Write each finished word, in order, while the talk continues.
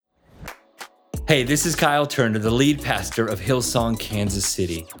Hey, this is Kyle Turner, the lead pastor of Hillsong, Kansas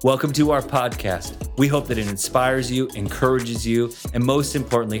City. Welcome to our podcast. We hope that it inspires you, encourages you, and most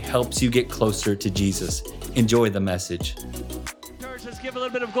importantly, helps you get closer to Jesus. Enjoy the message. Church, let's give a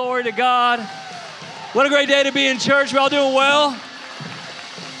little bit of glory to God. What a great day to be in church. We're all doing well.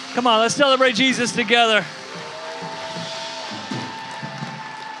 Come on, let's celebrate Jesus together.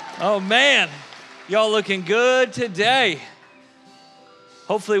 Oh man, y'all looking good today.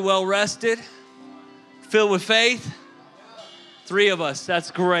 Hopefully well rested, filled with faith. 3 of us,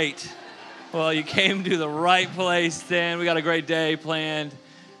 that's great. Well, you came to the right place then. We got a great day planned.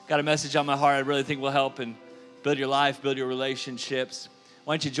 Got a message on my heart I really think will help and build your life, build your relationships.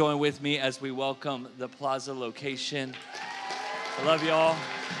 Why don't you join with me as we welcome the Plaza location. I love y'all.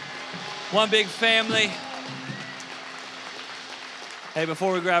 One big family. Hey,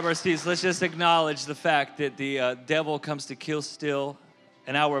 before we grab our seats, let's just acknowledge the fact that the devil comes to kill, steal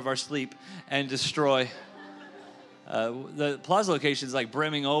an hour of our sleep and destroy. The Plaza location is like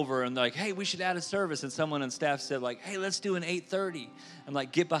brimming over, and they're like, hey, we should add a service. And someone on staff said, like, hey, let's do an 8:30. I'm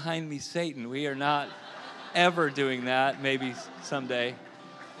like, get behind me, Satan. We are not ever doing that. Maybe someday.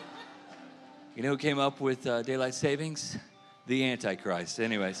 You know who came up with daylight savings? The Antichrist.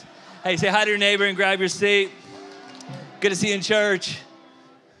 Anyways. Hey, say hi to your neighbor and grab your seat. Good to see you in church.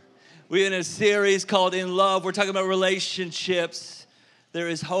 We're in a series called In Love. We're talking about relationships. There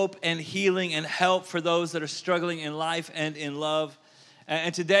is hope and healing and help for those that are struggling in life and in love.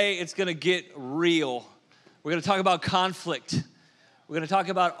 And today it's going to get real. We're going to talk about conflict. We're going to talk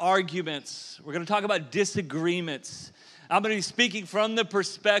about arguments. We're going to talk about disagreements. I'm going to be speaking from the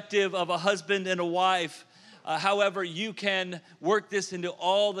perspective of a husband and a wife. However, you can work this into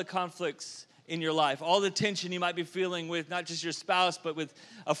all the conflicts in your life, all the tension you might be feeling with not just your spouse, but with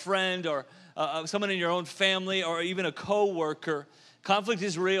a friend or someone in your own family or even a coworker. Conflict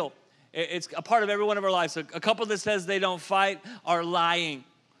is real. It's a part of every one of our lives. A couple that says they don't fight are lying.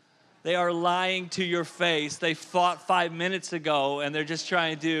 They are lying to your face. They fought 5 minutes ago, and they're just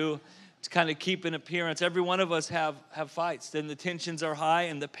trying to kind of keep an appearance. Every one of us have fights. Then the tensions are high,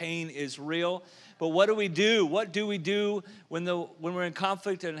 and the pain is real. But what do we do? What do we do when we're in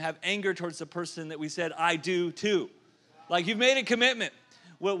conflict and have anger towards the person that we said, I do too? Like you've made a commitment.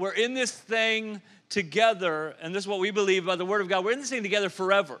 We're in this thing together, and this is what we believe by the Word of God. We're in this thing together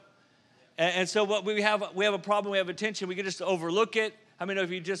forever. And so what we have a problem, we have a tension, we can just overlook it. I mean,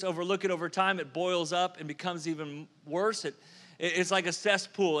 if you just overlook it over time, it boils up and becomes even worse. It's like a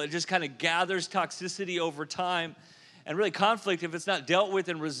cesspool. It just kind of gathers toxicity over time. And really conflict, if it's not dealt with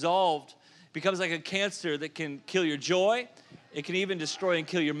and resolved, becomes like a cancer that can kill your joy. It can even destroy and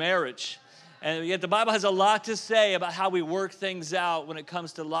kill your marriage. And yet the Bible has a lot to say about how we work things out when it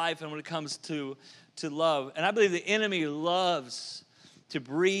comes to life and when it comes to love. And I believe the enemy loves to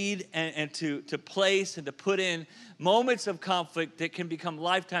breed and to place and to put in moments of conflict that can become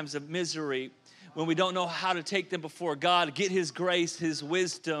lifetimes of misery when we don't know how to take them before God, get His grace, His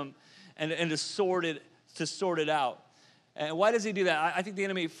wisdom, and to sort it out. And why does he do that? I think the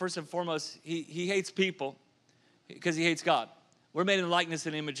enemy, first and foremost, he hates people because he hates God. We're made in the likeness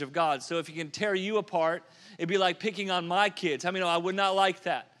and image of God. So if he can tear you apart, it'd be like picking on my kids. I mean, I would not like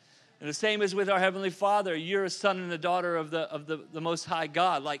that. And the same is with our Heavenly Father. You're a son and a daughter of the Most High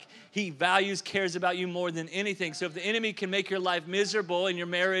God. Like, He values, cares about you more than anything. So if the enemy can make your life miserable and your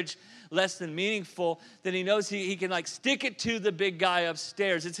marriage less than meaningful, then he knows he can like stick it to the big guy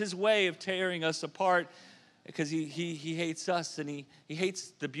upstairs. It's his way of tearing us apart because he hates us and he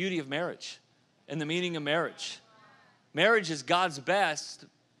hates the beauty of marriage and the meaning of marriage. Marriage is God's best,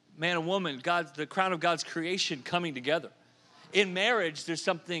 man and woman, the crown of God's creation coming together. In marriage, there's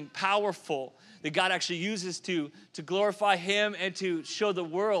something powerful that God actually uses to glorify Him and to show the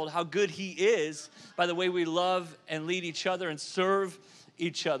world how good He is by the way we love and lead each other and serve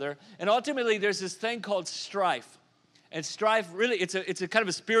each other. And ultimately, there's this thing called strife. And strife, really, it's a kind of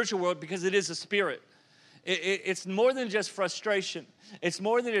a spiritual world because it is a spirit. It's more than just frustration. It's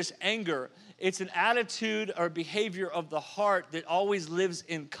more than just anger. It's an attitude or behavior of the heart that always lives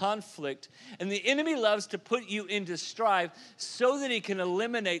in conflict. And the enemy loves to put you into strife so that he can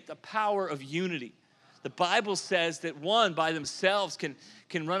eliminate the power of unity. The Bible says that one by themselves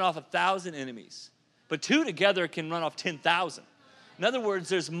can run off 1,000 enemies, but 2 together can run off 10,000. In other words,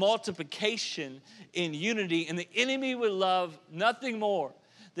 there's multiplication in unity, and the enemy would love nothing more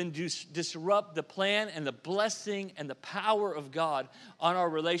than disrupt the plan and the blessing and the power of God on our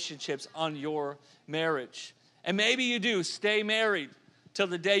relationships, on your marriage. And maybe you do stay married till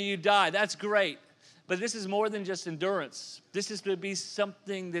the day you die. That's great. But this is more than just endurance. This is to be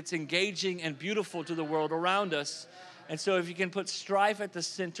something that's engaging and beautiful to the world around us. And so if you can put strife at the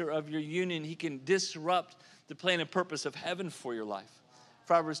center of your union, he can disrupt the plan and purpose of heaven for your life.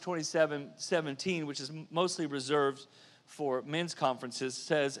 Proverbs 27:17, which is mostly reserved for men's conferences,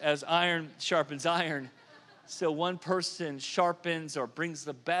 says, as iron sharpens iron, so one person sharpens or brings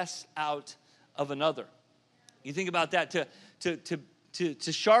the best out of another. You think about that,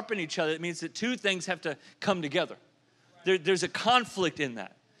 to sharpen each other, it means that two things have to come together. There's a conflict in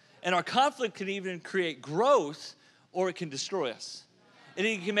that. And our conflict can even create growth, or it can destroy us.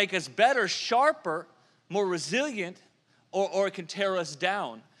 It can make us better, sharper, more resilient, or it can tear us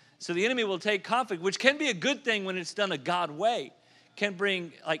down. So the enemy will take conflict, which can be a good thing when it's done a God way, can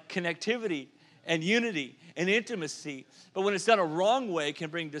bring like connectivity and unity and intimacy. But when it's done a wrong way, it can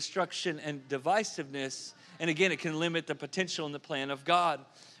bring destruction and divisiveness. And again, it can limit the potential and the plan of God.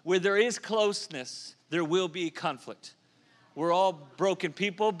 Where there is closeness, there will be conflict. We're all broken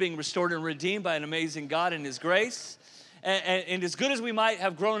people being restored and redeemed by an amazing God and his grace. And as good as we might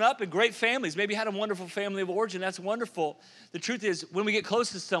have grown up in great families, maybe had a wonderful family of origin, that's wonderful. The truth is, when we get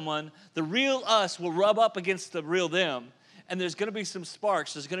close to someone, the real us will rub up against the real them. And there's going to be some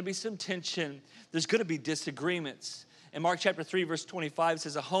sparks. There's going to be some tension. There's going to be disagreements. In Mark chapter 3, verse 25, it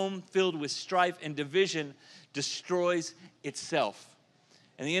says, a home filled with strife and division destroys itself.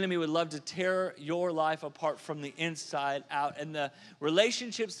 And the enemy would love to tear your life apart from the inside out. And the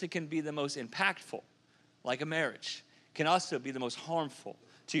relationships that can be the most impactful, like a marriage, can also be the most harmful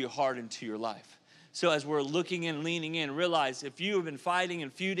to your heart and to your life. So as we're looking in, leaning in, realize if you have been fighting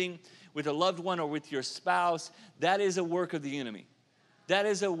and feuding with a loved one or with your spouse, that is a work of the enemy. That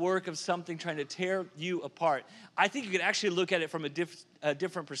is a work of something trying to tear you apart. I think you could actually look at it from a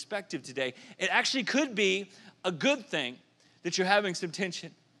different perspective today. It actually could be a good thing that you're having some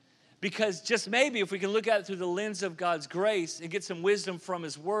tension. Because just maybe if we can look at it through the lens of God's grace and get some wisdom from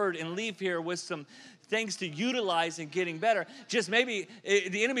his word and leave here with some things to utilize in getting better, just maybe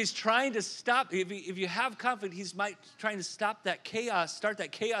the enemy's trying to stop. If you have conflict, he's trying to stop that chaos, start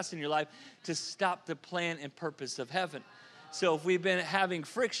that chaos in your life to stop the plan and purpose of heaven. So if we've been having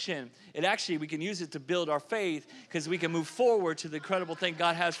friction, we can use it to build our faith because we can move forward to the incredible thing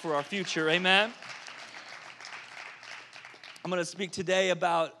God has for our future. Amen? I'm going to speak today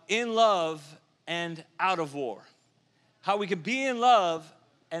about in love and out of war. How we can be in love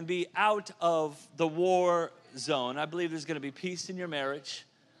and be out of the war zone. I believe there's going to be peace in your marriage.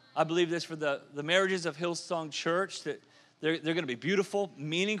 I believe this for the marriages of Hillsong Church, that they're going to be beautiful,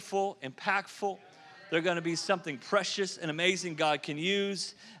 meaningful, impactful. They're going to be something precious and amazing God can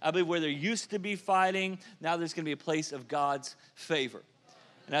use. I believe where there used to be fighting, now there's going to be a place of God's favor.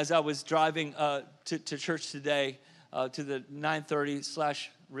 And as I was driving to church today, to the 9:30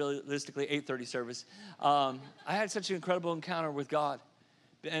 / realistically 8:30 service, I had such an incredible encounter with God.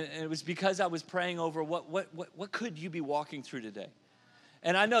 And it was because I was praying over what could you be walking through today?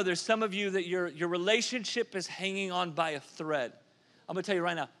 And I know there's some of you that your relationship is hanging on by a thread. I'm going to tell you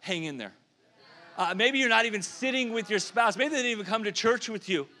right now, hang in there. Maybe you're not even sitting with your spouse. Maybe they didn't even come to church with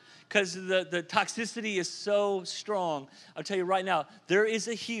you because the toxicity is so strong. I'll tell you right now, there is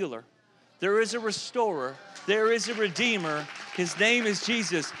a healer. There is a restorer. There is a redeemer. His name is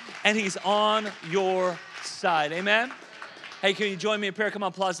Jesus, and he's on your side. Amen? Hey, can you join me in prayer? Come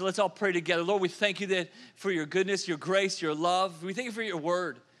on, Plaza. Let's all pray together. Lord, we thank you that for your goodness, your grace, your love. We thank you for your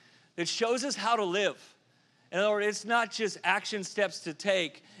word that shows us how to live. And Lord, it's not just action steps to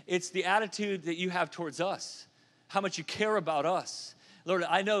take. It's the attitude that you have towards us, how much you care about us. Lord,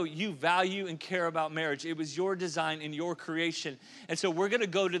 I know you value and care about marriage. It was your design and your creation. And so we're going to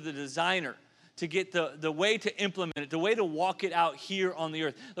go to the designer to get the way to implement it, the way to walk it out here on the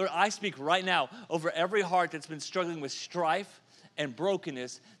earth. Lord, I speak right now over every heart that's been struggling with strife and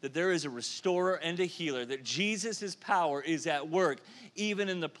brokenness, that there is a restorer and a healer, that Jesus' power is at work, even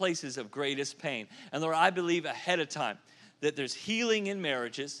in the places of greatest pain. And Lord, I believe ahead of time that there's healing in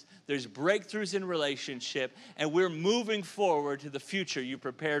marriages, there's breakthroughs in relationship, and we're moving forward to the future you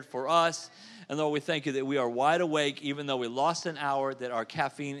prepared for us. And Lord, we thank you that we are wide awake, even though we lost an hour, that our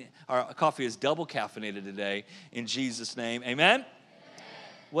coffee is double caffeinated today, in Jesus' name. Amen?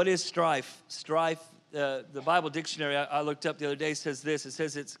 What is strife? Strife, the Bible dictionary I looked up the other day says this. It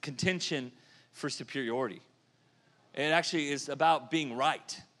says it's contention for superiority. It actually is about being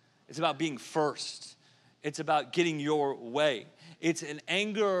right. It's about being first. It's about getting your way. It's an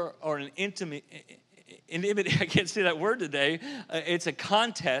anger or an intimate, I can't say that word today. It's a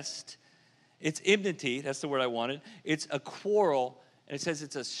contest. It's enmity. That's the word I wanted. It's a quarrel. And it says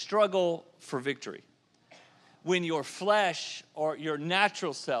it's a struggle for victory. When your flesh or your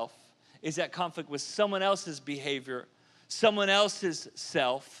natural self is at conflict with someone else's behavior, someone else's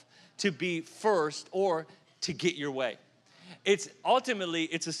self, to be first, or to get your way. It's ultimately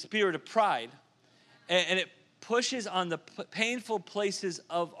a spirit of pride, and it pushes on the painful places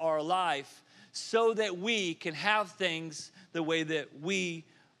of our life so that we can have things the way that we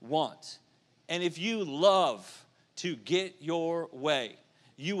want. And if you love to get your way,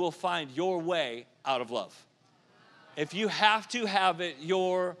 you will find your way out of love. If you have to have it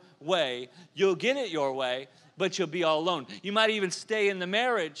your way, you'll get it your way, but you'll be all alone. You might even stay in the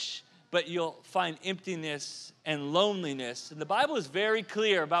marriage, but you'll find emptiness and loneliness. And the Bible is very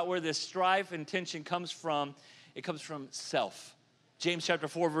clear about where this strife and tension comes from. It comes from self. James chapter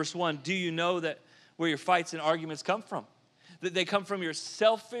 4, verse 1, do you know that where your fights and arguments come from? That they come from your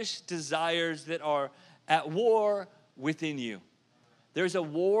selfish desires that are at war within you. There's a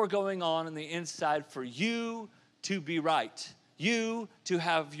war going on the inside for you to be right, you to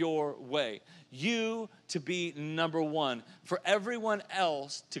have your way, you to be number one, for everyone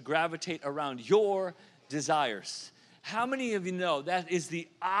else to gravitate around your desires. How many of you know that is the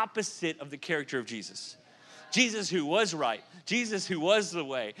opposite of the character of Jesus? Jesus who was right, Jesus who was the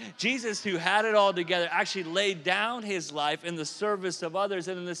way, Jesus who had it all together, actually laid down his life in the service of others,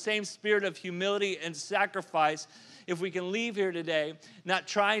 and in the same spirit of humility and sacrifice. If we can leave here today not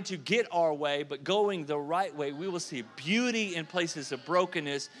trying to get our way, but going the right way, we will see beauty in places of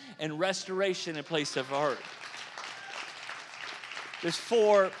brokenness and restoration in places of hurt. There's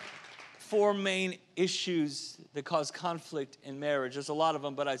four main issues that cause conflict in marriage. There's a lot of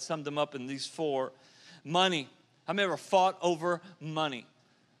them, but I summed them up in these four. Money. I've never fought over money.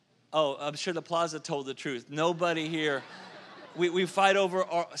 Oh, I'm sure the Plaza told the truth. Nobody here. We fight over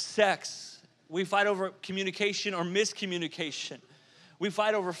our sex. We fight over communication or miscommunication. We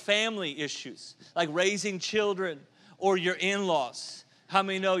fight over family issues, like raising children or your in-laws. How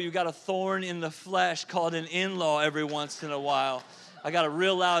many know you got a thorn in the flesh called an in-law every once in a while? I got a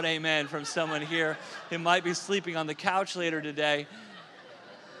real loud amen from someone here who might be sleeping on the couch later today.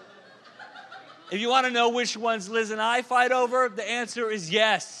 If you want to know which ones Liz and I fight over, the answer is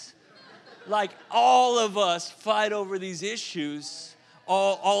yes. Like all of us fight over these issues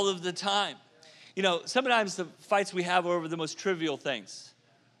all of the time. You know, sometimes the fights we have are over the most trivial things.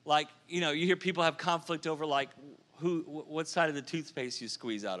 Like, you know, you hear people have conflict over like what side of the toothpaste you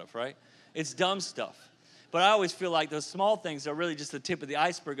squeeze out of, right? It's dumb stuff. But I always feel like those small things are really just the tip of the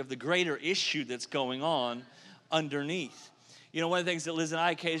iceberg of the greater issue that's going on underneath. You know, one of the things that Liz and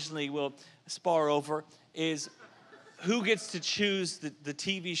I occasionally will spar over is who gets to choose the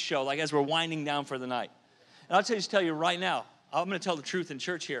TV show, like as we're winding down for the night. And I'll just tell you right now, I'm going to tell the truth in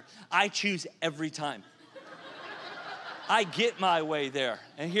church here. I choose every time. I get my way there.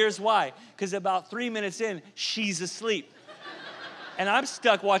 And here's why. Because about 3 minutes in, she's asleep. And I'm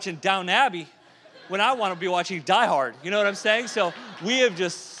stuck watching Downton Abbey when I want to be watching Die Hard. You know what I'm saying? So we have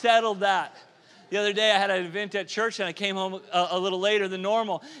just settled that. The other day I had an event at church and I came home a little later than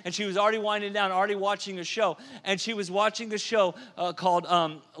normal, and she was already winding down, already watching a show. And she was watching the show called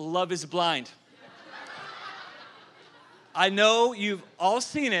Love is Blind. I know you've all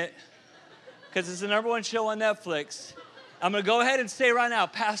seen it because it's the #1 show on Netflix. I'm going to go ahead and say right now,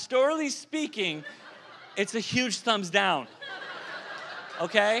 pastorally speaking, it's a huge thumbs down.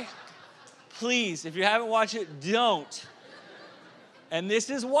 Okay? Please, if you haven't watched it, don't. And this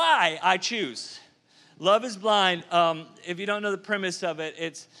is why I choose. Love is Blind. If you don't know the premise of it,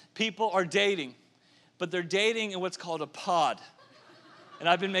 it's people are dating, but they're dating in what's called a pod. And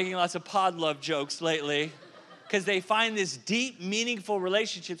I've been making lots of pod love jokes lately because they find this deep, meaningful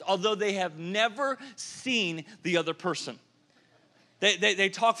relationships, although they have never seen the other person. They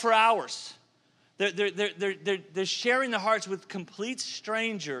talk for hours. They're sharing their hearts with complete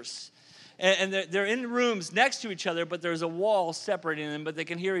strangers. And they're in rooms next to each other, but there's a wall separating them, but they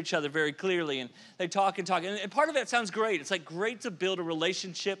can hear each other very clearly. And they talk and talk. And part of that sounds great. It's like great to build a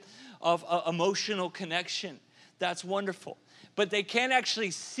relationship of emotional connection. That's wonderful. But they can't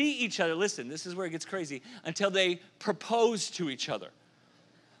actually see each other. Listen, this is where it gets crazy. Until they propose to each other.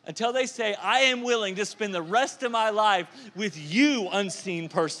 Until they say, I am willing to spend the rest of my life with you, unseen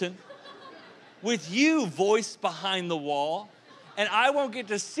person. With you, voice behind the wall. And I won't get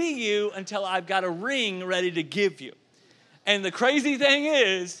to see you until I've got a ring ready to give you. And the crazy thing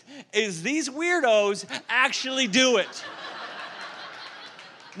is these weirdos actually do it.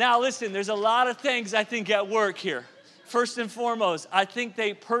 Now listen, there's a lot of things I think at work here. First and foremost, I think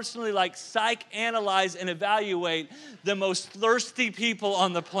they personally like psych-analyze and evaluate the most thirsty people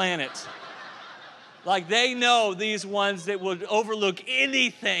on the planet. Like they know these ones that would overlook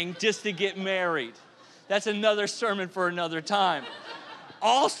anything just to get married. That's another sermon for another time.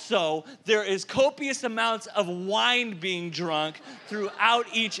 Also, there is copious amounts of wine being drunk throughout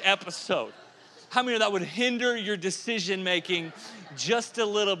each episode. How many of that would hinder your decision making just a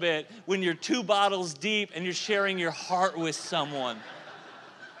little bit when you're 2 bottles deep and you're sharing your heart with someone?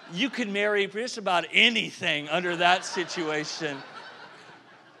 You could marry just about anything under that situation.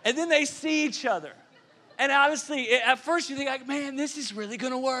 And then they see each other. And honestly, at first you think like, man, this is really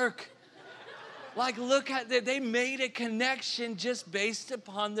gonna work. Like, look at that, they made a connection just based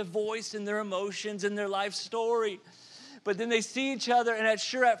upon the voice and their emotions and their life story. But then they see each other, and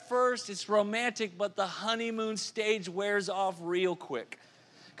at first it's romantic, but the honeymoon stage wears off real quick.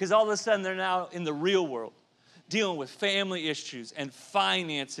 Because all of a sudden they're now in the real world, dealing with family issues and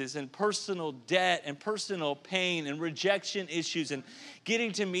finances and personal debt and personal pain and rejection issues and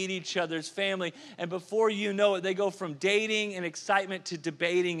getting to meet each other's family. And before you know it, they go from dating and excitement to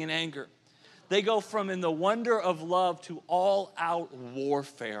debating and anger. They go from in the wonder of love to all-out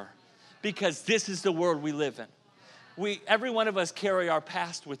warfare, because this is the world we live in. Every one of us carry our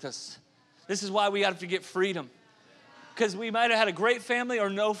past with us. This is why we have to get freedom. Because we might have had a great family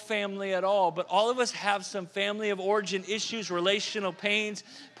or no family at all, but all of us have some family of origin issues, relational pains,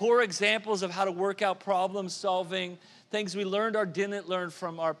 poor examples of how to work out problem solving, things we learned or didn't learn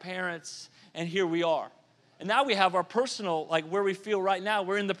from our parents, and here we are. And now we have our personal, like where we feel right now,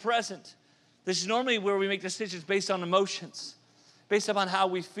 we're in the present. This is normally where we make decisions based on emotions, based upon how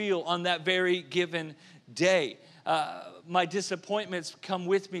we feel on that very given day. My disappointments come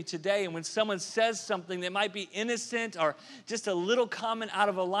with me today, and when someone says something that might be innocent or just a little comment out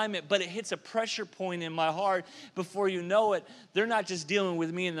of alignment, but it hits a pressure point in my heart, before you know it, they're not just dealing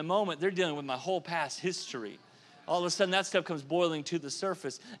with me in the moment, they're dealing with my whole past history. All of a sudden, that stuff comes boiling to the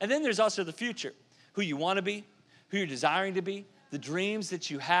surface. And then there's also the future, who you want to be, who you're desiring to be, the dreams that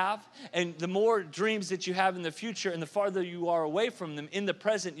you have. And the more dreams that you have in the future and the farther you are away from them, in the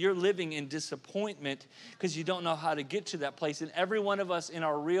present, you're living in disappointment because you don't know how to get to that place. And every one of us in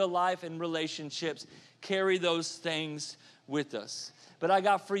our real life and relationships carry those things with us. But I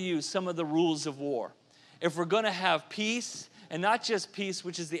got for you some of the rules of war. If we're going to have peace, and not just peace,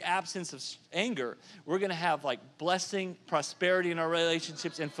 which is the absence of anger, we're going to have like blessing, prosperity in our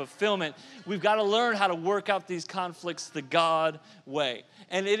relationships, and fulfillment. We've got to learn how to work out these conflicts the God way.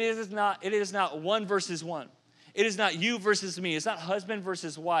 And it is not one versus one. It is not you versus me. It's not husband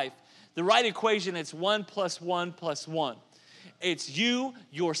versus wife. The right equation, it's 1 + 1 + 1. It's you,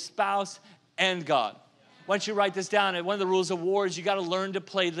 your spouse, and God. Why don't you write this down? And one of the rules of war is you got to learn to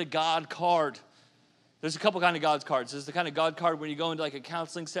play the God card. There's a couple kind of God cards. There's the kind of God card when you go into like a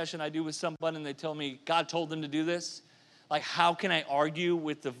counseling session I do with someone and they tell me God told them to do this. Like, how can I argue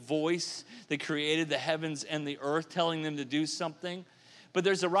with the voice that created the heavens and the earth telling them to do something? But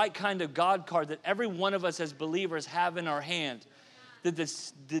there's the right kind of God card that every one of us as believers have in our hand. That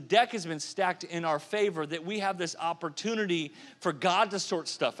the deck has been stacked in our favor, that we have this opportunity for God to sort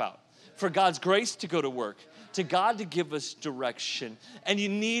stuff out, for God's grace to go to work, to God to give us direction. And you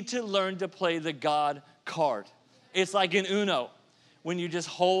need to learn to play the God card. It's like in Uno, when you're just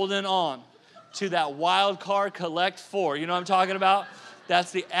holding on to that wild card, collect 4. You know what I'm talking about?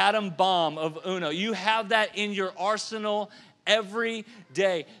 That's the atom bomb of Uno. You have that in your arsenal every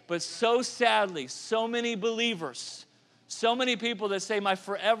day. But so sadly, so many believers, so many people that say my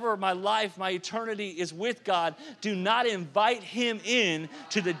forever, my life, my eternity is with God, do not invite him in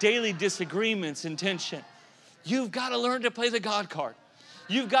to the daily disagreements and tension. You've got to learn to play the God card.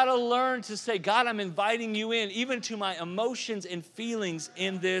 You've got to learn to say, God, I'm inviting you in, even to my emotions and feelings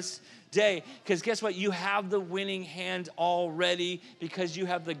in this day. Because guess what? You have the winning hand already because you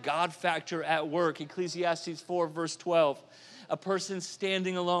have the God factor at work. Ecclesiastes 4, verse 12. A person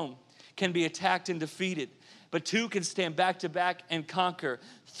standing alone can be attacked and defeated, but 2 can stand back to back and conquer.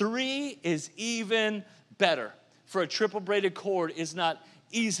 3 is even better, for a triple braided cord is not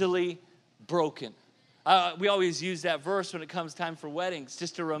easily broken. We always use that verse when it comes time for weddings,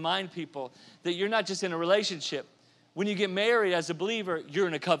 just to remind people that you're not just in a relationship. When you get married as a believer, you're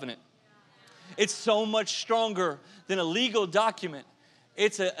in a covenant. It's so much stronger than a legal document.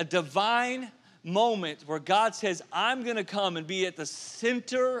 It's a divine moment where God says, I'm going to come and be at the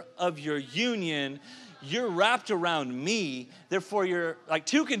center of your union. You're wrapped around me. Therefore, you're like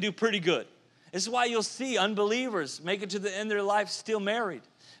 2 can do pretty good. This is why you'll see unbelievers make it to the end of their life still married,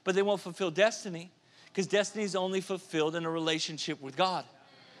 but they won't fulfill destiny. Because destiny is only fulfilled in a relationship with God.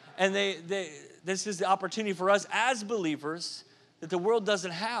 And this is the opportunity for us as believers that the world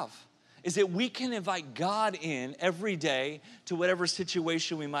doesn't have, is that we can invite God in every day to whatever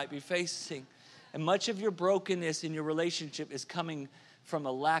situation we might be facing. And much of your brokenness in your relationship is coming from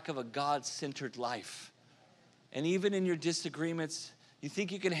a lack of a God-centered life. And even in your disagreements, you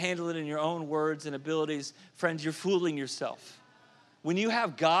think you can handle it in your own words and abilities. Friends, you're fooling yourself. When you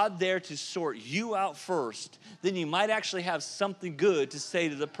have God there to sort you out first, then you might actually have something good to say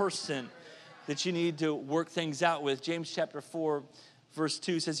to the person that you need to work things out with. James chapter 4, verse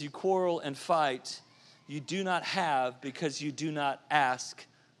 2 says, you quarrel and fight, you do not have because you do not ask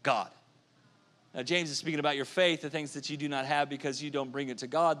God. Now, James is speaking about your faith, the things that you do not have because you don't bring it to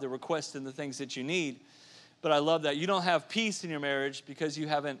God, the requests and the things that you need. But I love that. You don't have peace in your marriage because you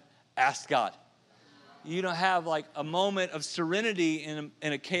haven't asked God. You don't have like a moment of serenity in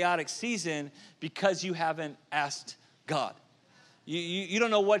a chaotic season because you haven't asked God. You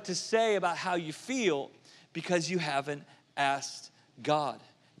don't know what to say about how you feel because you haven't asked God.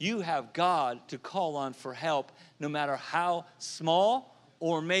 You have God to call on for help no matter how small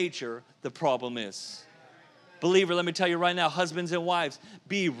or major the problem is. Believer, let me tell you right now, husbands and wives,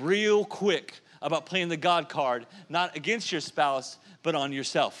 be real quick about playing the God card, not against your spouse, but on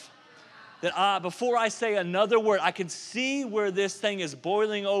yourself. That before I say another word, I can see where this thing is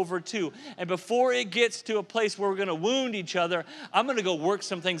boiling over to. And before it gets to a place where we're going to wound each other, I'm going to go work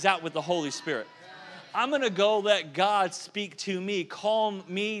some things out with the Holy Spirit. I'm going to go let God speak to me, calm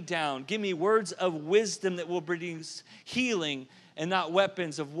me down, give me words of wisdom that will produce healing and not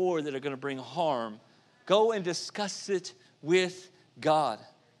weapons of war that are going to bring harm. Go and discuss it with God.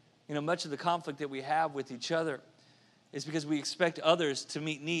 You know, much of the conflict that we have with each other is because we expect others to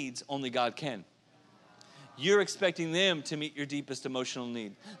meet needs only God can. You're expecting them to meet your deepest emotional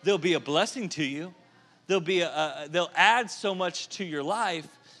need. They'll be a blessing to you. They'll add so much to your life,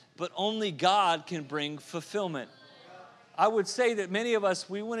 but only God can bring fulfillment. I would say that many of us,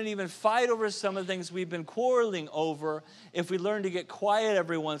 we wouldn't even fight over some of the things we've been quarreling over if we learn to get quiet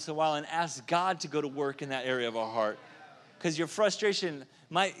every once in a while and ask God to go to work in that area of our heart. Because your frustration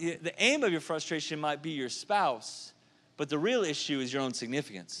the aim of your frustration might be your spouse, but the real issue is your own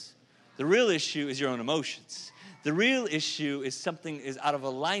significance. The real issue is your own emotions. The real issue is something is out of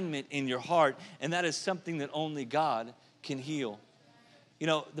alignment in your heart, and that is something that only God can heal. You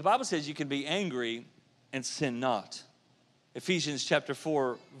know, the Bible says you can be angry and sin not. Ephesians chapter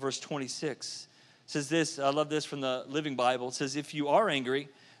 4, verse 26 says this. I love this from the Living Bible. It says, if you are angry,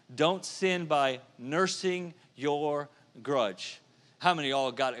 don't sin by nursing your grudge. How many of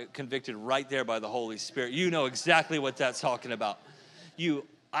y'all got convicted right there by the Holy Spirit? You know exactly what that's talking about. You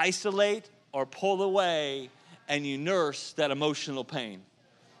isolate or pull away and you nurse that emotional pain.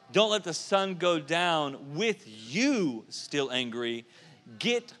 Don't let the sun go down with you still angry.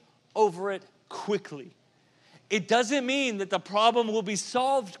 Get over it quickly. It doesn't mean that the problem will be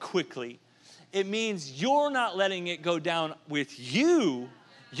solved quickly. It means you're not letting it go down with you.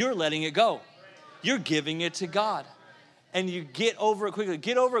 You're letting it go. You're giving it to God. And you get over it quickly.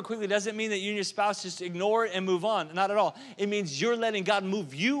 Get over it quickly doesn't mean that you and your spouse just ignore it and move on. Not at all. It means you're letting God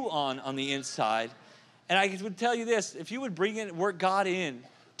move you on the inside. And I would tell you this, if you would work God in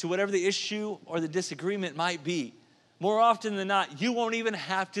to whatever the issue or the disagreement might be, more often than not, you won't even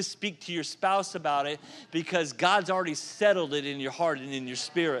have to speak to your spouse about it because God's already settled it in your heart and in your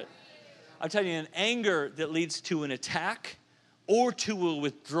spirit. I'm telling you, an anger that leads to an attack or to a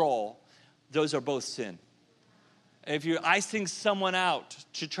withdrawal, those are both sin. If you're icing someone out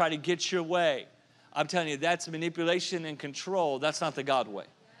to try to get your way, I'm telling you, that's manipulation and control. That's not the God way.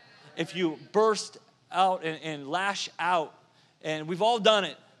 If you burst out and lash out, and we've all done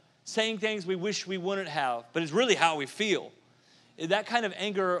it, saying things we wish we wouldn't have, but it's really how we feel. That kind of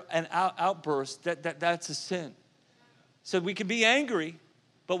anger and outburst, that's a sin. So we can be angry,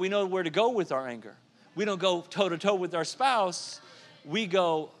 but we know where to go with our anger. We don't go toe-to-toe with our spouse. We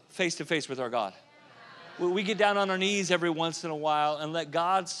go face-to-face with our God. We get down on our knees every once in a while and let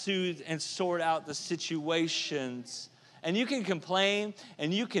God soothe and sort out the situations. And you can complain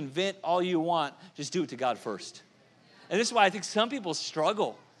and you can vent all you want. Just do it to God first. And this is why I think some people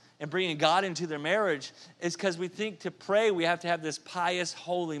struggle in bringing God into their marriage is because we think to pray we have to have this pious,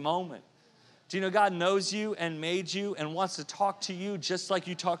 holy moment. Do you know God knows you and made you and wants to talk to you just like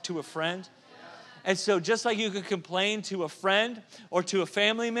you talk to a friend? And so just like you could complain to a friend or to a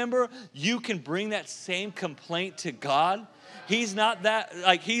family member, you can bring that same complaint to God. He's not that,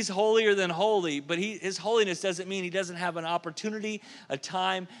 like he's holier than holy, but his holiness doesn't mean he doesn't have an opportunity, a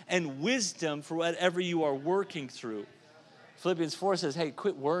time, and wisdom for whatever you are working through. Philippians 4 says, hey,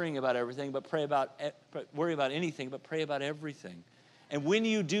 quit worrying about everything, but worry about anything, but pray about everything. And when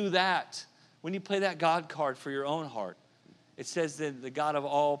you do that, when you play that God card for your own heart, it says that the God of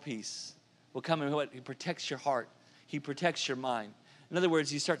all peace will come and He protects your heart. He protects your mind. In other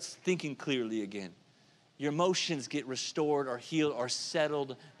words, you start thinking clearly again. Your emotions get restored or healed or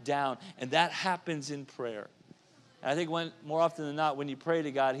settled down. And that happens in prayer. And I think more often than not, when you pray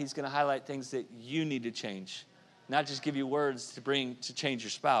to God, He's going to highlight things that you need to change, not just give you words to change your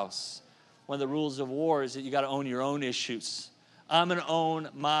spouse. One of the rules of war is that you got to own your own issues. I'm going to own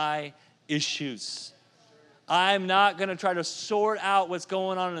my issues. I'm not going to try to sort out what's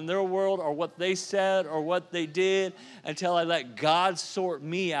going on in their world or what they said or what they did until I let God sort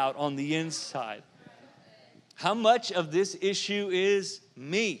me out on the inside. How much of this issue is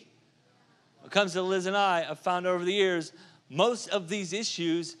me? When it comes to Liz and I've found over the years, most of these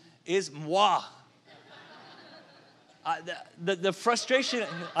issues is moi. The frustration,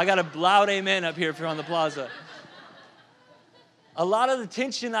 I got a loud amen up here if you're on the plaza. A lot of the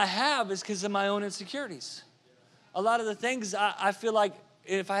tension I have is because of my own insecurities. A lot of the things I feel like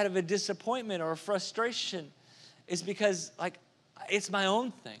if I have a disappointment or a frustration, it's because like it's my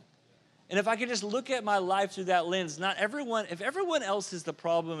own thing. And if I could just look at my life through that lens, if everyone else is the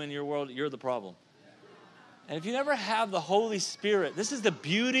problem in your world, you're the problem. And if you never have the Holy Spirit, this is the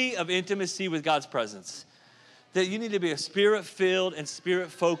beauty of intimacy with God's presence. That you need to be a spirit-filled and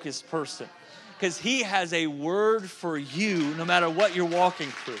spirit-focused person. Because he has a word for you no matter what you're walking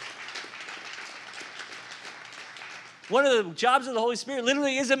through. One of the jobs of the Holy Spirit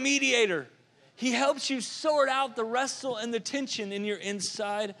literally is a mediator. He helps you sort out the wrestle and the tension in your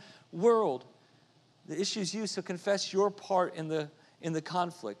inside world. The issue is you, so confess your part in the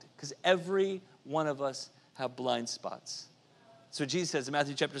conflict. Because every one of us have blind spots. So Jesus says in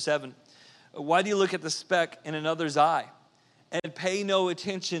Matthew chapter 7, why do you look at the speck in another's eye and pay no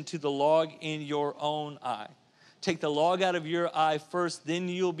attention to the log in your own eye? Take the log out of your eye first, then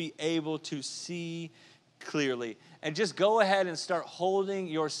you'll be able to see clearly. And just go ahead and start holding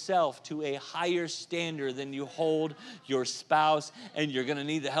yourself to a higher standard than you hold your spouse, and you're going to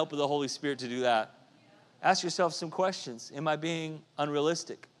need the help of the Holy Spirit to do that. Ask yourself some questions. Am I being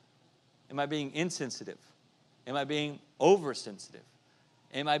unrealistic? Am I being insensitive? Am I being oversensitive?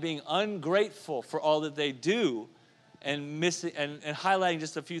 Am I being ungrateful for all that they do and missing and highlighting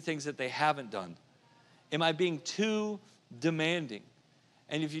just a few things that they haven't done? Am I being too demanding?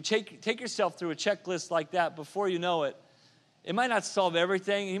 And if you take yourself through a checklist like that, before you know it, it might not solve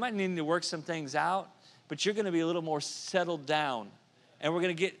everything. You might need to work some things out, but you're going to be a little more settled down. And we're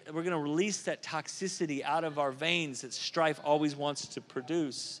going to release that toxicity out of our veins that strife always wants to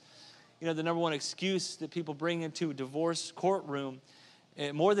produce. You know, the number one excuse that people bring into a divorce courtroom,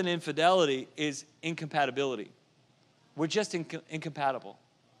 more than infidelity, is incompatibility. We're just incompatible.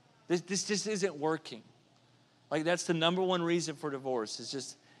 This just isn't working. Like, that's the number one reason for divorce, is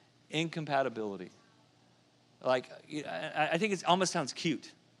just incompatibility. Like, I think it almost sounds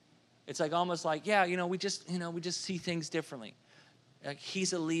cute. It's like almost like, yeah, we just see things differently. Like,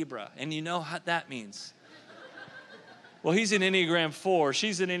 he's a Libra, and you know what that means. Well, he's an Enneagram 4.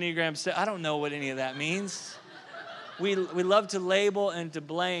 She's an Enneagram 7. I don't know what any of that means. We love to label and to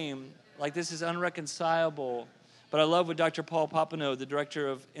blame, like this is unreconcilable. But I love what Dr. Paul Papineau, the director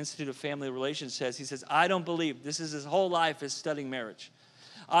of Institute of Family Relations, says. He says, I don't believe, this is his whole life is studying marriage.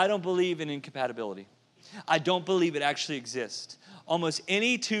 I don't believe in incompatibility. I don't believe it actually exists. Almost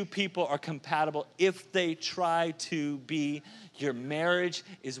any two people are compatible if they try to be. Your marriage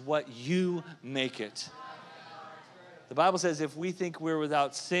is what you make it. The Bible says if we think we're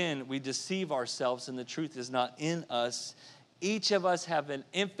without sin, we deceive ourselves and the truth is not in us. Each of us have an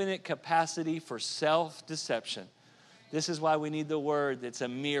infinite capacity for self-deception. This is why we need the word that's a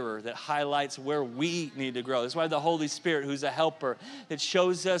mirror that highlights where we need to grow. That's why the Holy Spirit, who's a helper, that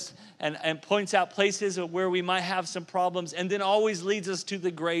shows us and points out places where we might have some problems and then always leads us to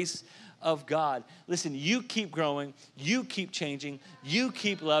the grace of God. Listen, you keep growing, you keep changing, you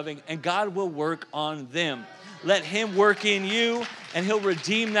keep loving, and God will work on them. Let him work in you, and he'll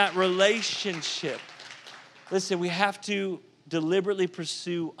redeem that relationship. Listen, we have to deliberately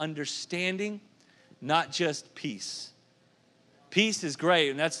pursue understanding, not just peace. Peace is great,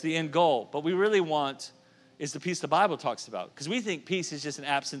 and that's the end goal. But we really want is the peace the Bible talks about. Because we think peace is just an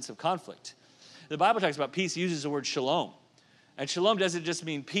absence of conflict. The Bible talks about peace, it uses the word shalom. And shalom doesn't just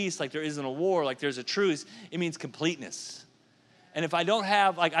mean peace like there isn't a war, like there's a truce. It means completeness. And if I don't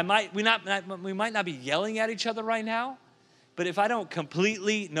have, like we might not be yelling at each other right now, but if I don't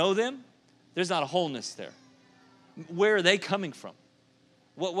completely know them, there's not a wholeness there. Where are they coming from?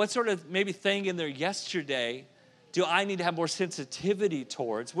 What sort of maybe thing in their yesterday do I need to have more sensitivity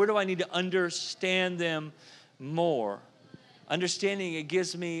towards? Where do I need to understand them more? Understanding, it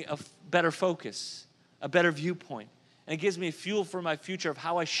gives me a better focus, a better viewpoint. And it gives me fuel for my future of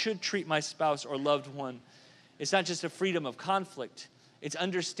how I should treat my spouse or loved one. It's not just a freedom of conflict. It's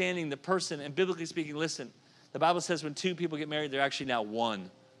understanding the person. And biblically speaking, listen, the Bible says when two people get married, they're actually now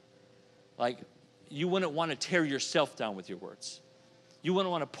one. Like, you wouldn't want to tear yourself down with your words. You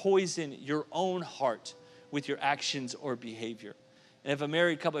wouldn't want to poison your own heart with your actions or behavior. And if a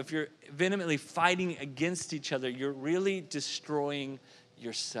married couple, if you're vehemently fighting against each other, you're really destroying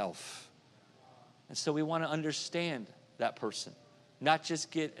yourself. And so we want to understand that person, not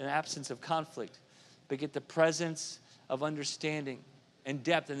just get an absence of conflict, but get the presence of understanding and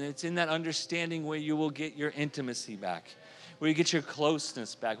depth. And it's in that understanding where you will get your intimacy back, where you get your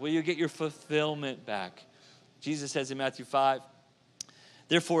closeness back, where you get your fulfillment back. Jesus says in Matthew 5,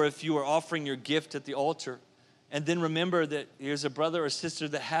 therefore, if you are offering your gift at the altar, and then remember that there's a brother or sister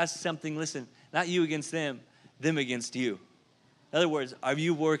that has something, listen, not you against them against you. In other words, are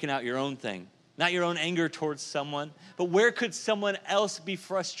you working out your own thing? Not your own anger towards someone, but where could someone else be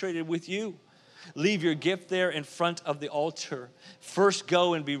frustrated with you? Leave your gift there in front of the altar. First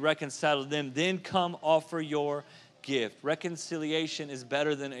go and be reconciled to them, then come offer your gift. Reconciliation is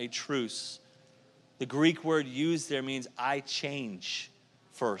better than a truce. The Greek word used there means I change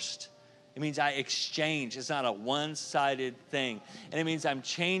first. It means I exchange. It's not a one-sided thing. And it means I'm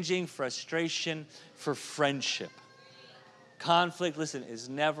changing frustration for friendship. Conflict, listen, is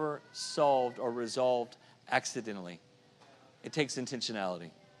never solved or resolved accidentally. It takes intentionality.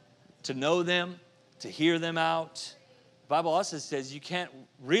 To know them, to hear them out. The Bible also says you can't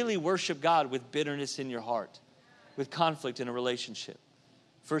really worship God with bitterness in your heart, with conflict in a relationship.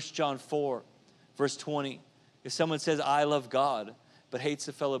 1 John 4, verse 20. If someone says, I love God, but hates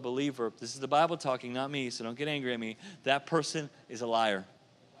a fellow believer, this is the Bible talking, not me, so don't get angry at me. That person is a liar.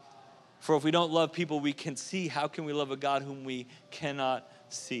 For if we don't love people we can see, how can we love a God whom we cannot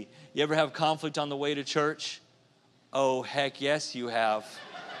see? You ever have conflict on the way to church? Oh, heck yes, you have.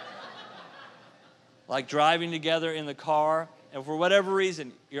 Like driving together in the car, and for whatever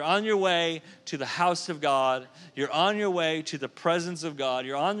reason, you're on your way to the house of God, you're on your way to the presence of God,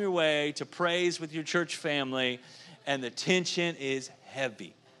 you're on your way to praise with your church family, and the tension is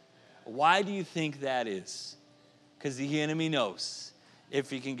heavy. Why do you think that is? Because the enemy knows if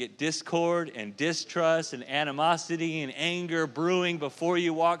he can get discord and distrust and animosity and anger brewing before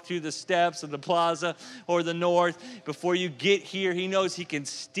you walk through the steps of the plaza or the north, before you get here, he knows he can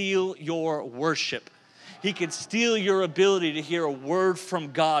steal your worship. He can steal your ability to hear a word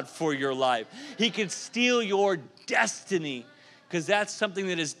from God for your life. He can steal your destiny, because that's something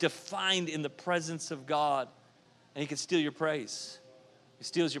that is defined in the presence of God. And he can steal your praise. He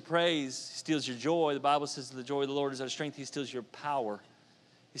steals your praise. He steals your joy. The Bible says the joy of the Lord is our strength. He steals your power.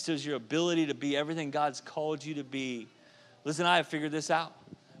 He steals your ability to be everything God's called you to be. Listen, I have figured this out.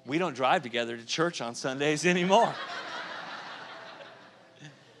 We don't drive together to church on Sundays anymore.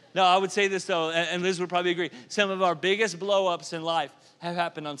 No, I would say this though, and Liz would probably agree. Some of our biggest blow-ups in life have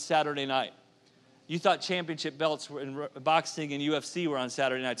happened on Saturday night. You thought championship belts were in boxing and UFC were on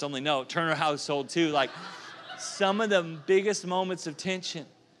Saturday nights. Only no, Turner household too. Like some of the biggest moments of tension.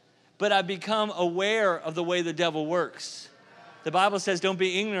 But I've become aware of the way the devil works. The Bible says don't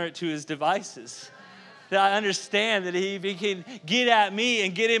be ignorant to his devices. That I understand that if he can get at me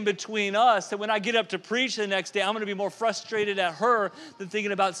and get in between us, that when I get up to preach the next day, I'm going to be more frustrated at her than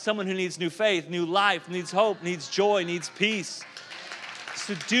thinking about someone who needs new faith, new life, needs hope, needs joy, needs peace.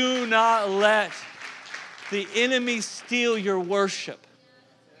 So do not let the enemy steal your worship.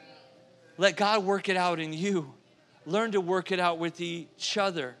 Let God work it out in you. Learn to work it out with each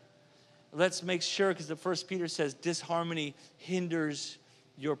other. Let's make sure, because the 1 Peter says disharmony hinders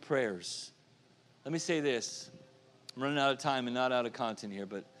your prayers. Let me say this. I'm running out of time and not out of content here,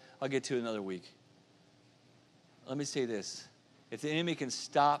 but I'll get to it another week. Let me say this. If the enemy can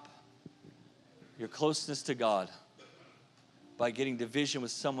stop your closeness to God by getting division with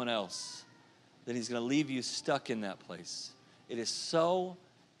someone else, then he's going to leave you stuck in that place. It is so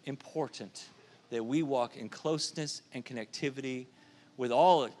important that we walk in closeness and connectivity with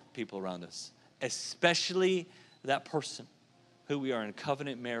all people around us, especially that person who we are in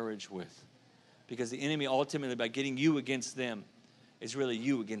covenant marriage with. Because the enemy ultimately, by getting you against them, is really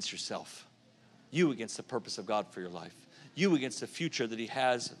you against yourself. You against the purpose of God for your life. You against the future that he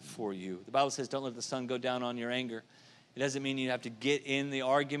has for you. The Bible says don't let the sun go down on your anger. It doesn't mean you have to get in the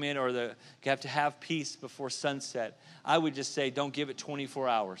argument or you have to have peace before sunset. I would just say don't give it 24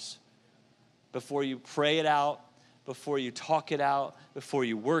 hours. Before you pray it out, before you talk it out, before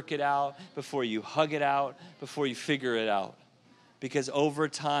you work it out, before you hug it out, before you figure it out. Because over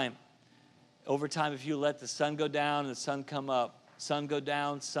time, if you let the sun go down and the sun come up, sun go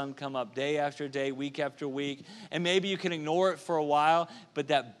down, sun come up, day after day, week after week, and maybe you can ignore it for a while, but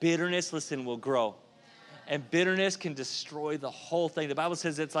that bitterness, listen, will grow. And bitterness can destroy the whole thing. The Bible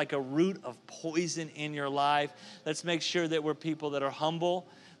says it's like a root of poison in your life. Let's make sure that we're people that are humble,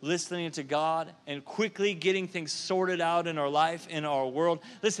 listening to God, and quickly getting things sorted out in our life, in our world.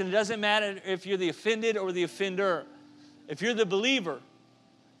 Listen, it doesn't matter if you're the offended or the offender. If you're the believer,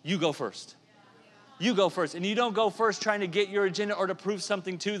 you go first. You go first. And you don't go first trying to get your agenda or to prove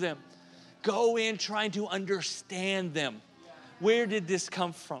something to them. Go in trying to understand them. Where did this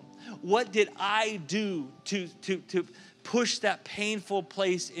come from? What did I do to push that painful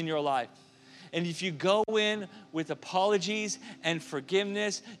place in your life? And if you go in with apologies and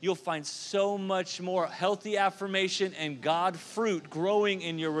forgiveness, you'll find so much more healthy affirmation and God fruit growing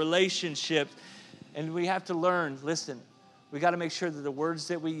in your relationships. And we have to learn, listen, we got to make sure that the words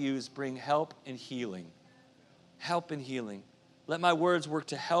that we use bring help and healing. Help and healing. Let my words work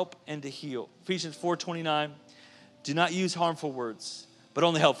to help and to heal. Ephesians 4:29. Do not use harmful words, but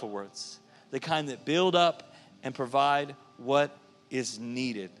only helpful words, the kind that build up and provide what is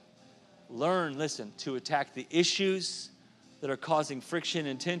needed. Learn, listen, to attack the issues that are causing friction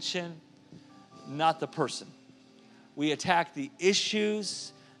and tension, not the person. We attack the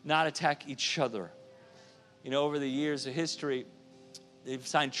issues, not attack each other. You know, over the years of history, they've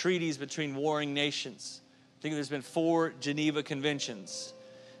signed treaties between warring nations. I think there's been 4 Geneva Conventions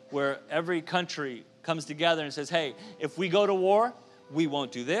where every country comes together and says, hey, if we go to war, we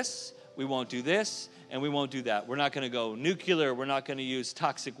won't do this, we won't do this, and we won't do that. We're not going to go nuclear. We're not going to use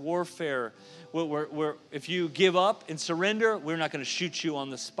toxic warfare. If you give up and surrender, we're not going to shoot you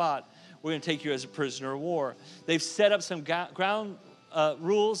on the spot. We're going to take you as a prisoner of war. They've set up some ground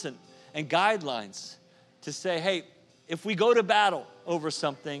rules and guidelines to say, hey, if we go to battle over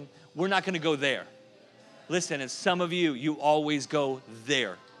something, we're not going to go there. Listen, and some of you always go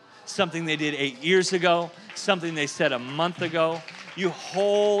there. Something they did 8 years ago, something they said a month ago. You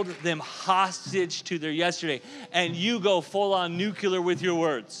hold them hostage to their yesterday, and you go full on nuclear with your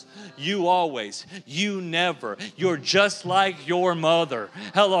words. You always, you never, you're just like your mother.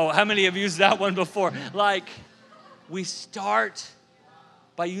 Hello, how many have used that one before? Like, we start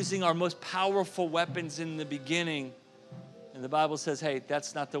by using our most powerful weapons in the beginning, and the Bible says, hey,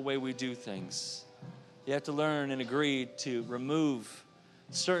 that's not the way we do things. You have to learn and agree to remove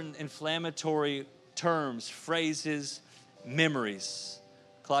certain inflammatory terms, phrases, memories.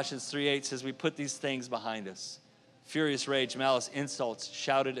 Colossians 3:8 says we put these things behind us. Furious rage, malice, insults,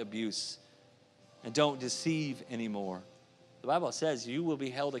 shouted abuse. And don't deceive anymore. The Bible says you will be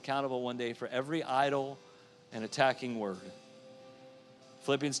held accountable one day for every idle and attacking word.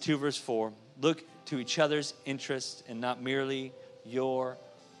 Philippians 2 verse 4, look to each other's interests and not merely your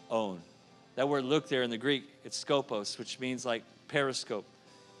own. That word look there in the Greek, it's skopos, which means like periscope.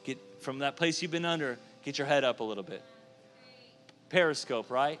 Get from that place you've been under, get your head up a little bit.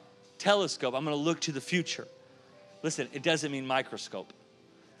 Periscope, right? Telescope, I'm going to look to the future. Listen, it doesn't mean microscope.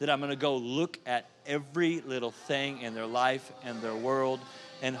 That I'm going to go look at every little thing in their life and their world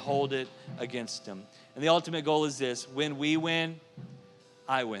and hold it against them. And the ultimate goal is this: when we win,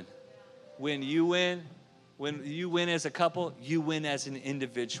 I win. When you win as a couple, you win as an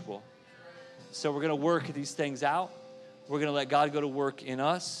individual. So we're going to work these things out. We're going to let God go to work in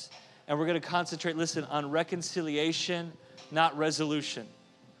us. And we're going to concentrate, listen, on reconciliation, not resolution.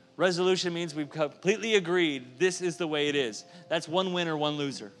 Resolution means we've completely agreed this is the way it is. That's one winner, one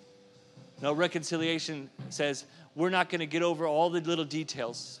loser. No, reconciliation says we're not going to get over all the little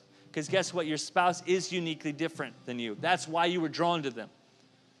details. Because guess what? Your spouse is uniquely different than you. That's why you were drawn to them.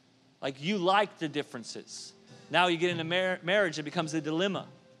 Like you like the differences. Now you get into marriage, it becomes a dilemma.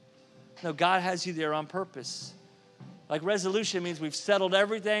 No, God has you there on purpose. Like resolution means we've settled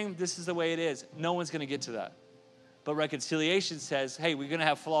everything. This is the way it is. No one's going to get to that. But reconciliation says, hey, we're going to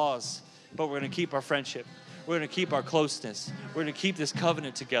have flaws, but we're going to keep our friendship. We're going to keep our closeness. We're going to keep this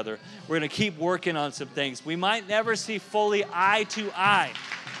covenant together. We're going to keep working on some things. We might never see fully eye to eye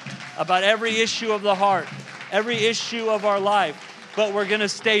about every issue of the heart, every issue of our life, but we're going to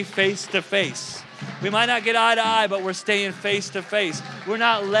stay face to face. We might not get eye to eye, but we're staying face to face. We're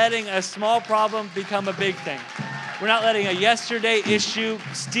not letting a small problem become a big thing. We're not letting a yesterday issue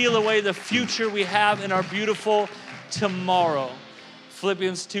steal away the future we have in our beautiful tomorrow.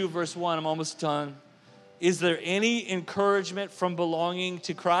 Philippians 2 verse 1, I'm almost done. Is there any encouragement from belonging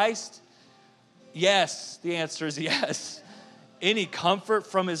to Christ? Yes, the answer is yes. Any comfort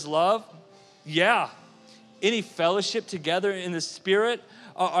from his love? Yeah. Any fellowship together in the Spirit?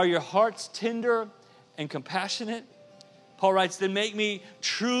 Are your hearts tender and compassionate? Paul writes, then make me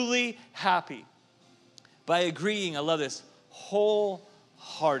truly happy by agreeing, I love this,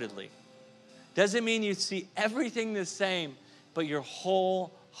 wholeheartedly. Doesn't mean you see everything the same, but your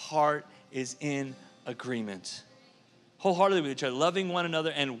whole heart is in agreement. Wholeheartedly with each other, loving one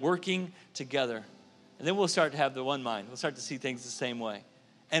another and working together. And then we'll start to have the one mind. We'll start to see things the same way.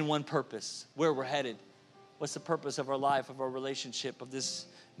 And one purpose, where we're headed. What's the purpose of our life, of our relationship, of this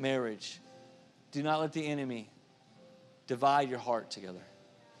marriage? Do not let the enemy divide your heart together.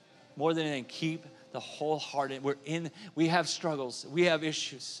 More than anything, keep the whole heart in. We have struggles. We have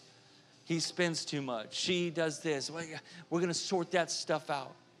issues. He spends too much. She does this. We're going to sort that stuff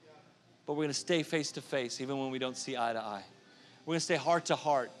out. But we're going to stay face to face even when we don't see eye to eye. We're going to stay heart to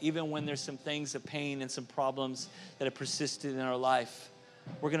heart even when there's some things of pain and some problems that have persisted in our life.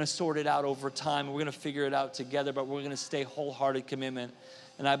 We're going to sort it out over time. We're going to figure it out together, but we're going to stay wholehearted commitment.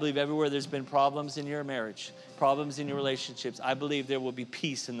 And I believe everywhere there's been problems in your marriage, problems in your relationships, I believe there will be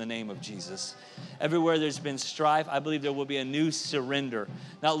peace in the name of Jesus. Everywhere there's been strife, I believe there will be a new surrender.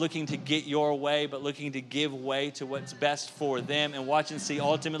 Not looking to get your way, but looking to give way to what's best for them. And watch and see,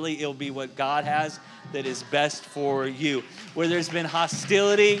 ultimately, it'll be what God has that is best for you. Where there's been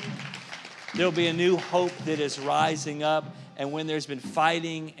hostility, there'll be a new hope that is rising up. And when there's been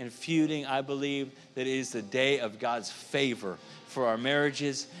fighting and feuding, I believe that it is the day of God's favor for our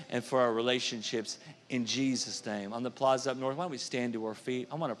marriages and for our relationships in Jesus' name. On the plaza up north, why don't we stand to our feet?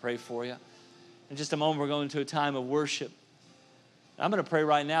 I want to pray for you. In just a moment, we're going to a time of worship. I'm going to pray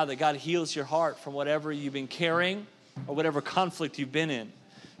right now that God heals your heart from whatever you've been carrying or whatever conflict you've been in,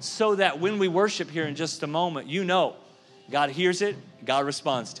 so that when we worship here in just a moment, you know God hears it, God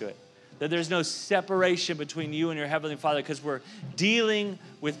responds to it. That there's no separation between you and your Heavenly Father because we're dealing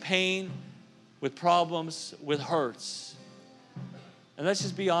with pain, with problems, with hurts. And let's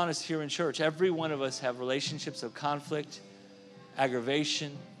just be honest here in church. Every one of us have relationships of conflict,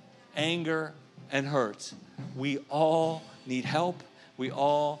 aggravation, anger, and hurt. We all need help. We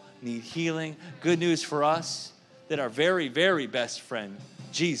all need healing. Good news for us that our very, very best friend,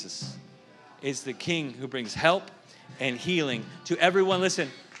 Jesus, is the King who brings help and healing to everyone, listen,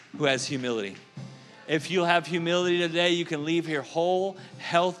 who has humility. If you'll have humility today, you can leave here whole,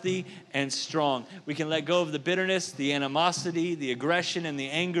 healthy, and strong. We can let go of the bitterness, the animosity, the aggression, and the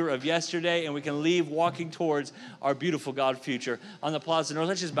anger of yesterday, and we can leave walking towards our beautiful God future. On the Plaza North,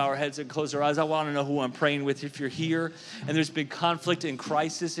 let's just bow our heads and close our eyes. I want to know who I'm praying with. If you're here and there's been conflict and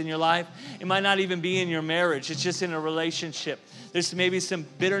crisis in your life, it might not even be in your marriage. It's just in a relationship. There's maybe some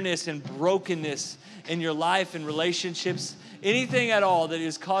bitterness and brokenness in your life and relationships. Anything at all that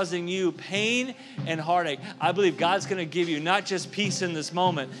is causing you pain and heartache, I believe God's going to give you not just peace in this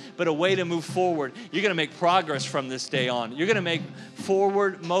moment, but a way to move forward. You're going to make progress from this day on. You're going to make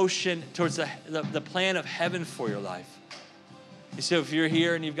forward motion towards the plan of heaven for your life. So if you're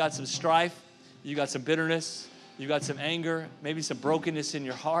here and you've got some strife, you've got some bitterness, you've got some anger, maybe some brokenness in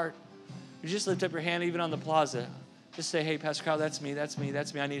your heart, you just lift up your hand even on the plaza. Just say, hey, Pastor Kyle, that's me.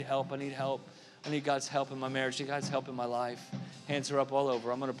 I need help. I need God's help in my marriage. I need God's help in my life. Hands are up all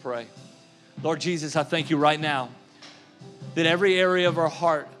over. I'm going to pray. Lord Jesus, I thank you right now that every area of our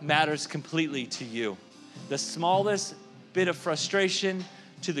heart matters completely to you. The smallest bit of frustration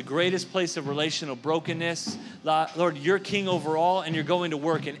to the greatest place of relational brokenness. Lord, you're king over all, and you're going to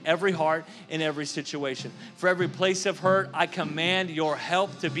work in every heart, in every situation. For every place of hurt, I command your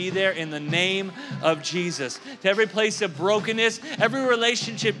help to be there in the name of Jesus. To every place of brokenness, every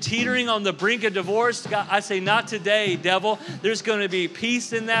relationship teetering on the brink of divorce, God, I say, not today, devil. There's going to be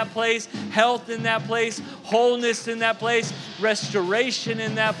peace in that place, health in that place, wholeness in that place, restoration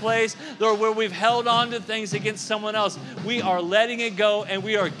in that place. Lord, where we've held on to things against someone else, we are letting it go and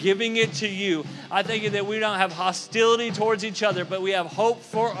we are giving it to you. I thank you that we don't have hostility towards each other, but we have hope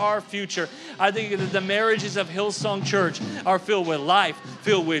for our future. I think that the marriages of Hillsong Church are filled with life,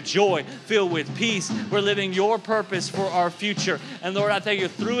 filled with joy, filled with peace. We're living your purpose for our future. And Lord, I thank you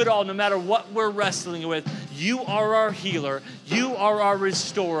through it all, no matter what we're wrestling with, you are our healer. You are our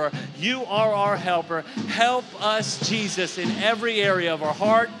restorer. You are our helper. Help us, Jesus, in every area of our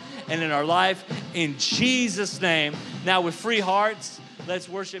heart and in our life. In Jesus' name. Now with free hearts, let's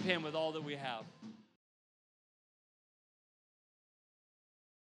worship him with all that we have.